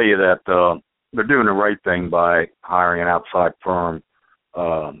can tell you that they're doing the right thing by hiring an outside firm.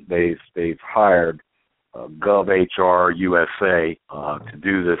 They've hired GovHR USA to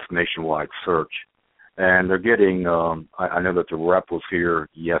do this nationwide search. And they're getting, I know that the rep was here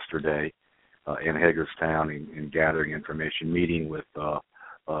yesterday in Hagerstown and gathering information, meeting with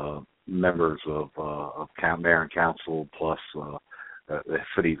members of mayor and council, plus the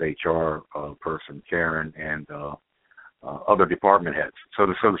city's HR person, Karen, and other department heads. So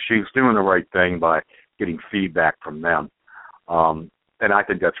she's doing the right thing by getting feedback from them. And I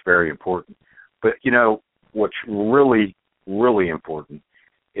think that's very important. But, what's really, really important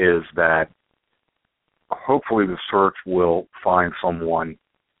is that hopefully the search will find someone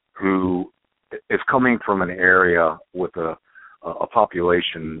who is coming from an area with a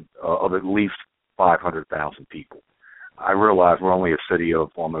population of at least 500,000 people. I realize we're only a city of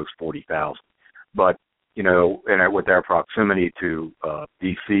almost 40,000, but, and with our proximity to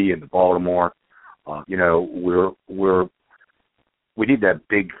D.C. and to Baltimore, we need that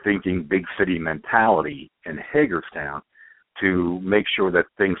big thinking, big city mentality in Hagerstown to make sure that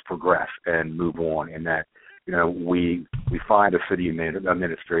things progress and move on, and that we find a city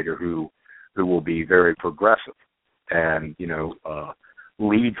administrator who will be very progressive and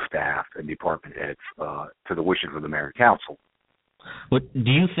lead staff and department heads to the wishes of the mayor and council. Well,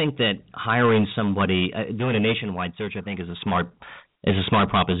 do you think that hiring somebody, doing a nationwide search, I think is a smart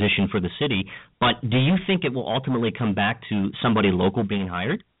proposition for the city, but do you think it will ultimately come back to somebody local being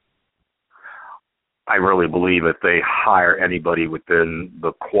hired? I really believe if they hire anybody within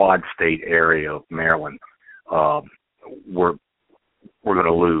the quad state area of Maryland, we're going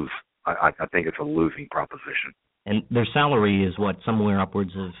to lose. I think it's a losing proposition. And their salary is what, somewhere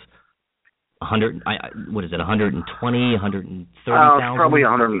upwards of 100? What is it? 120, 130,000?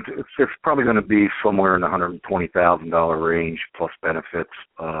 It's probably going to be somewhere in the $120,000 range plus benefits,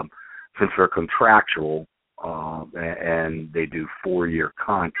 since they're contractual and they do 4-year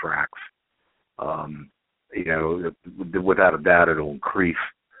contracts. Without a doubt, it'll increase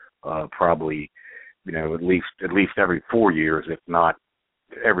probably, at least every 4 years, if not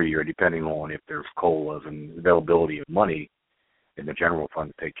every year, depending on if there's COLAs and availability of money in the general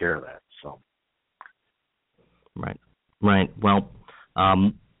fund to take care of that. So. Right. Well,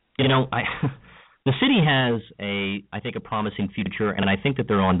 the city has I think, a promising future, and I think that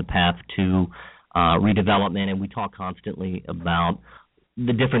they're on the path to redevelopment, and we talk constantly about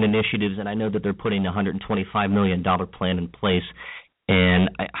the different initiatives, and I know that they're putting a $125 million plan in place, and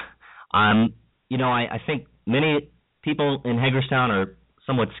I think many people in Hagerstown are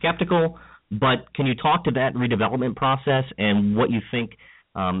somewhat skeptical, but can you talk to that redevelopment process and what you think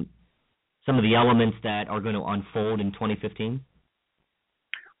some of the elements that are going to unfold in 2015?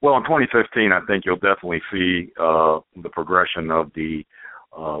 Well, in 2015, I think you'll definitely see the progression of the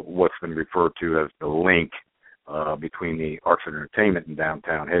what's been referred to as the link between the arts and entertainment in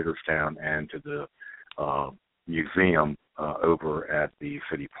downtown Hagerstown and to the museum over at the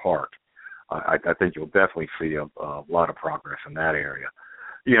city park. I think you'll definitely see a lot of progress in that area.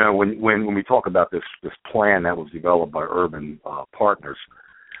 When we talk about this plan that was developed by Urban Partners,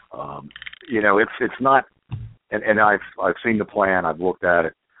 it's not, and I've seen the plan, I've looked at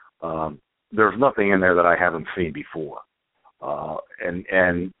it. There's nothing in there that I haven't seen before,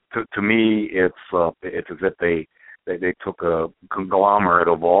 and to me, it's as if they took a conglomerate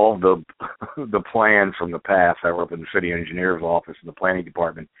of all the plans from the past that were up in the city engineer's office and the planning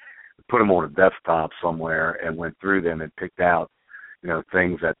department, put them on a desktop somewhere, and went through them and picked out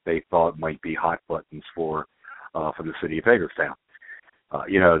things that they thought might be hot buttons for the city of Hagerstown.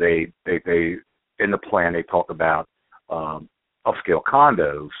 They in the plan they talk about upscale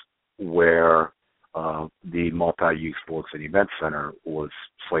condos where the multi-use sports and event center was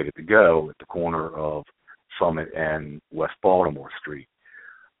slated to go at the corner of Summit and West Baltimore Street.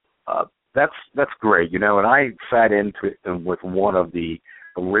 That's great, and I sat into it with one of the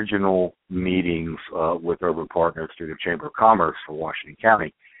original meetings with Urban Partners through the Chamber of Commerce for Washington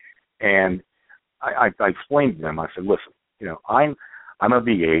County, and I explained to them. I said, listen, I'm of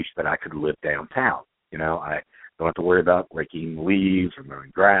the age that I could live downtown. I don't have to worry about raking leaves or mowing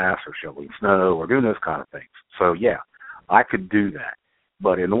grass or shoveling snow or doing those kind of things. So, yeah, I could do that.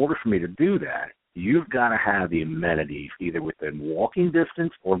 But in order for me to do that, you've got to have the amenities either within walking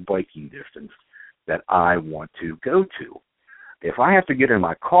distance or biking distance that I want to go to. If I have to get in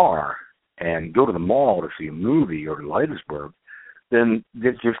my car and go to the mall to see a movie or to Leidensburg, then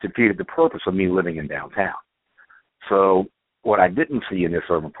this just defeated the purpose of me living in downtown. So what I didn't see in this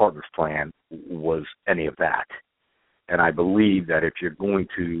Urban Partners plan was any of that. And I believe that if you're going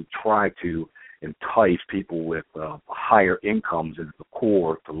to try to entice people with higher incomes into the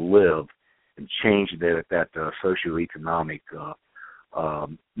core to live and change that socioeconomic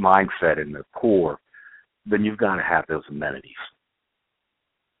mindset in the core, then you've got to have those amenities.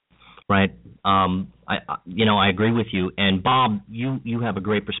 Right. I agree with you. And Bob, you have a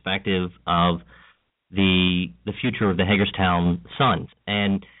great perspective of the future of the Hagerstown Suns.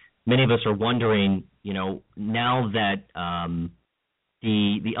 And many of us are wondering, now that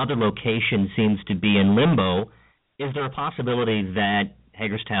the other location seems to be in limbo, is there a possibility that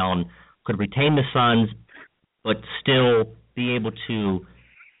Hagerstown could retain the Suns but still be able to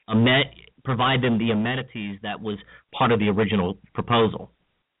provide them the amenities that was part of the original proposal?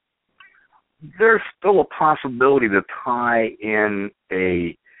 There's still a possibility to tie in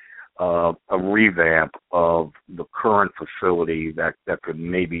a revamp of the current facility that could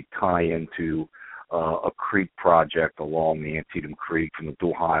maybe tie into a creek project along the Antietam Creek from the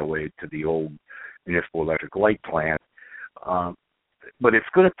dual highway to the old municipal electric light plant. But it's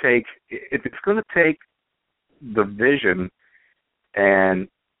going to take the vision and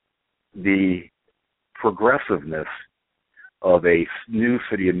the progressiveness of a new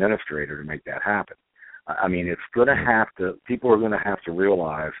city administrator to make that happen. I mean, it's going to have to. People are going to have to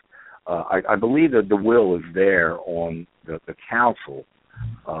realize. I believe that the will is there on the council,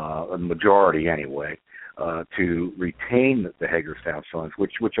 a majority anyway, to retain the Hagerstown Suns,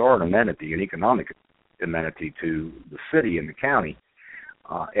 which are an amenity, an economic amenity to the city and the county,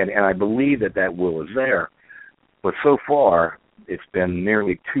 and I believe that will is there. But so far, it's been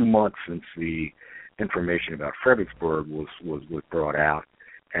nearly 2 months since the information about Fredericksburg was brought out,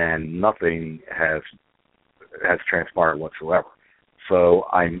 and nothing has transpired whatsoever. So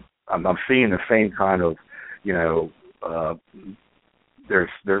I'm seeing the same kind of,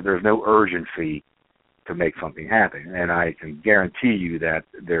 there's no urgency to make something happen, and I can guarantee you that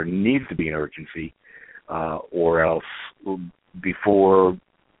there needs to be an urgency, or else before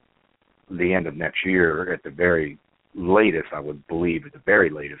the end of next year, at the very latest, I would believe at the very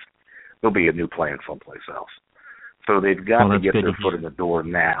latest, there'll be a new plan someplace else. So they've got to get their foot in the door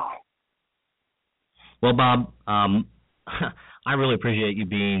now. Well, Bob, I really appreciate you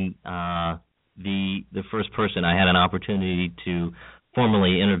being the first person I had an opportunity to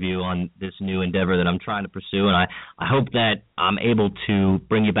formally interview on this new endeavor that I'm trying to pursue, and I hope that I'm able to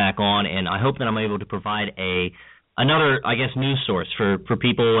bring you back on, and I hope that I'm able to provide another, I guess, news source for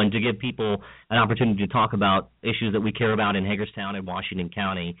people and to give people an opportunity to talk about issues that we care about in Hagerstown and Washington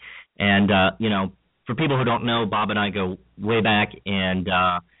County. And, for people who don't know, Bob and I go way back, and,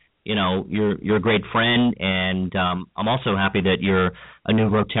 you're a great friend, and I'm also happy that you're a new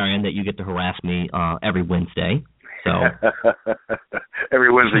Rotarian, that you get to harass me every Wednesday. So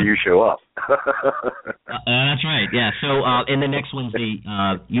every Wednesday you show up. That's right. Yeah. So in the next Wednesday,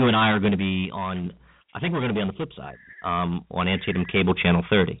 you and I are going to be on. I think we're going to be on the flip side on Antietam Cable Channel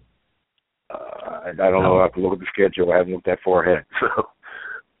 30. I don't know. I have to look at the schedule. I haven't looked that far ahead.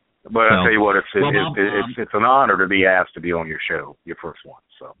 But I'll tell you what, it's an honor to be asked to be on your show, your first one.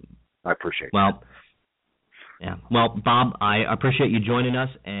 So I appreciate it. Well. Yeah. Well, Bob, I appreciate you joining us,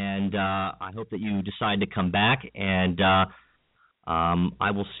 and I hope that you decide to come back, and I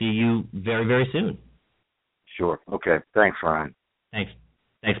will see you very, very soon. Sure. Okay. Thanks, Ryan. Thanks,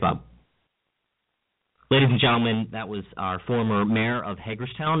 Bob. Ladies and gentlemen, that was our former mayor of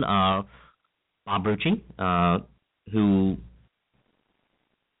Hagerstown, Bob Rucci, who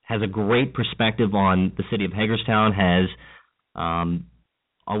has a great perspective on the city of Hagerstown, has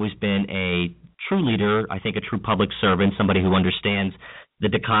always been a true leader, I think a true public servant, somebody who understands the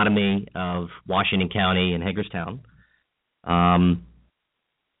dichotomy of Washington County and Hagerstown. For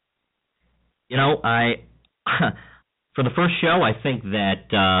the first show, I think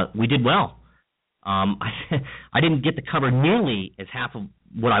that we did well. I didn't get to cover nearly as half of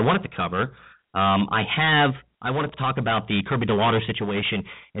what I wanted to cover. I wanted to talk about the Kirby DeWater situation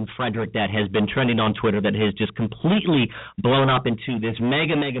in Frederick that has been trending on Twitter, that has just completely blown up into this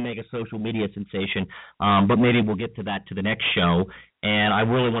mega social media sensation. But maybe we'll get to that to the next show. And I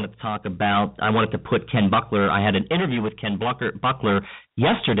really wanted to put Ken Buckler. I had an interview with Ken Buckler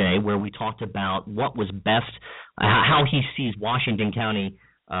yesterday where we talked about what was best, how he sees Washington County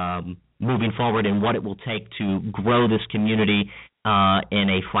moving forward and what it will take to grow this community in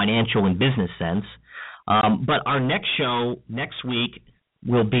a financial and business sense. But our next show next week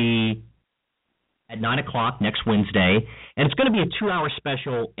will be at 9 o'clock next Wednesday, and it's going to be a 2-hour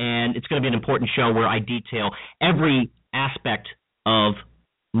special, and it's going to be an important show where I detail every aspect of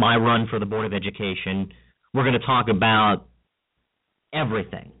my run for the Board of Education. We're going to talk about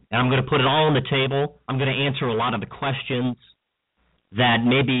everything, and I'm going to put it all on the table. I'm going to answer a lot of the questions that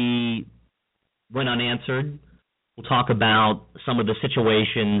maybe went unanswered. We'll talk about some of the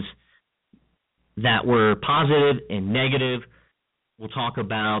situations that were positive and negative. We'll talk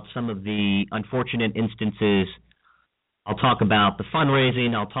about some of the unfortunate instances. I'll talk about the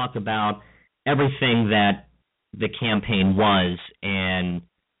fundraising. I'll talk about everything that the campaign was. And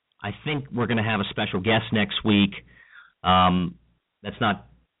I think we're going to have a special guest next week. That's not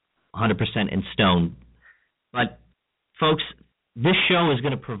 100% in stone. But, folks, this show is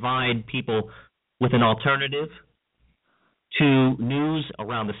going to provide people with an alternative to news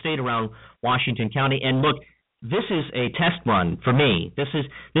around the state, around Washington County. And look, this is a test run for me. This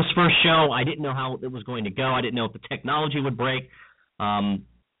first show, I didn't know how it was going to go. I didn't know if the technology would break.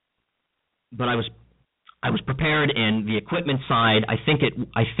 But I was prepared, and the equipment side, I think that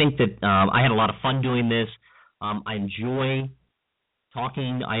I had a lot of fun doing this. I enjoy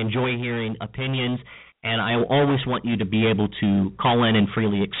talking. I enjoy hearing opinions, and I always want you to be able to call in and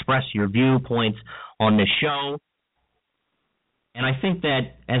freely express your viewpoints on this show. And I think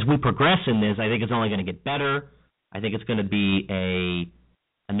that as we progress in this, I think it's only going to get better. I think it's going to be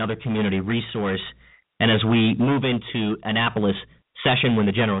another community resource. And as we move into Annapolis session when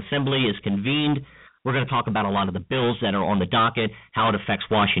the General Assembly is convened, we're going to talk about a lot of the bills that are on the docket, how it affects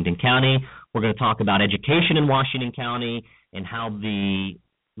Washington County. We're going to talk about education in Washington County and how the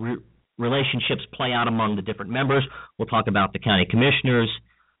relationships play out among the different members. We'll talk about the county commissioners.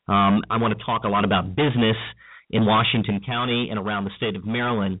 I want to talk a lot about business in Washington County and around the state of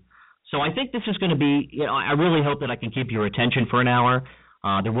Maryland. So I think this is going to be, I really hope that I can keep your attention for an hour.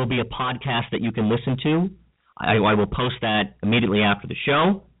 There will be a podcast that you can listen to. I will post that immediately after the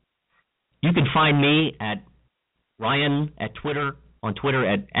show. You can find me at Ryan on Twitter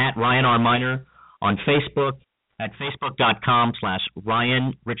at Ryan R. Miner, on Facebook at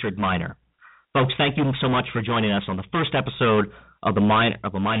facebook.com/Ryan Richard Miner. Folks, thank you so much for joining us on the first episode of A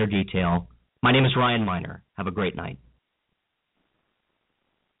Minor Detail. My name is Ryan Miner. Have a great night.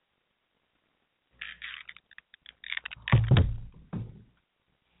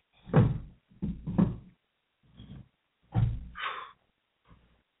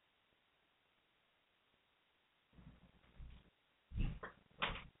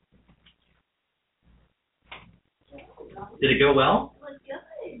 Did it go well?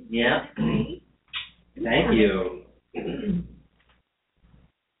 Yeah. Thank you. Did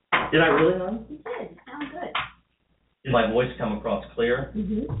I really, hon? You did. Sound good. Did my voice come across clear?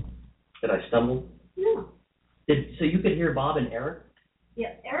 Mm-hmm. Did I stumble? No. So you could hear Bob and Eric?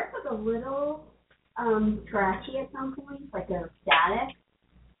 Yeah, Eric was a little scratchy at some points, like a static.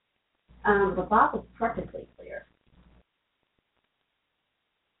 But Bob was perfectly clear.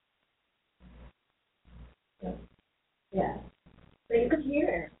 Yeah. So you could hear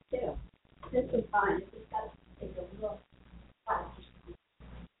Eric too. This is fine. This has got to take a little practice.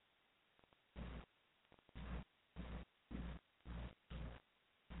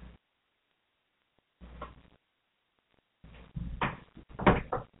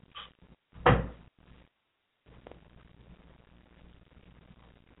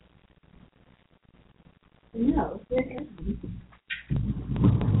 No, there isn't.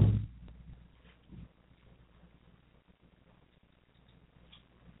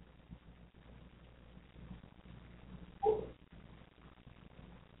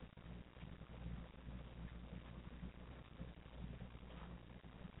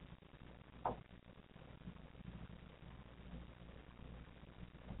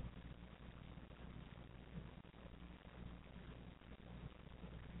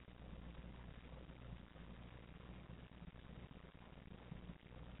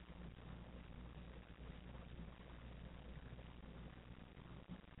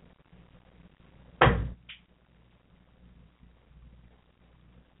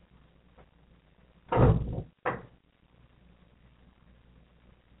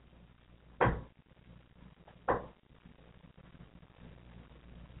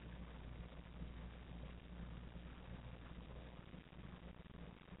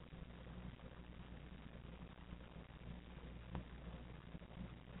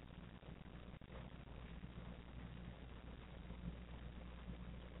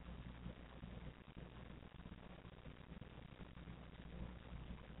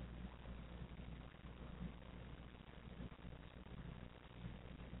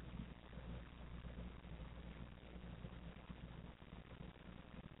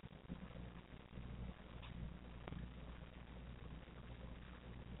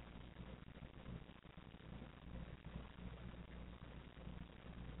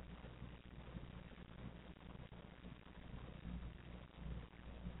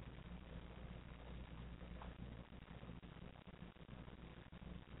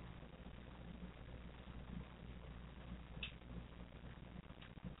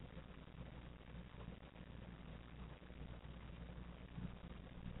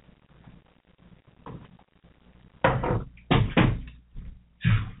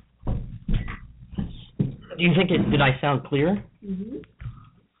 Do you think did I sound clear? Mm-hmm.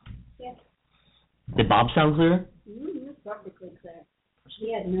 Yes. Did Bob sound clear? Mm-hmm. Perfectly clear.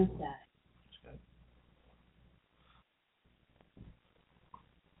 He had no static.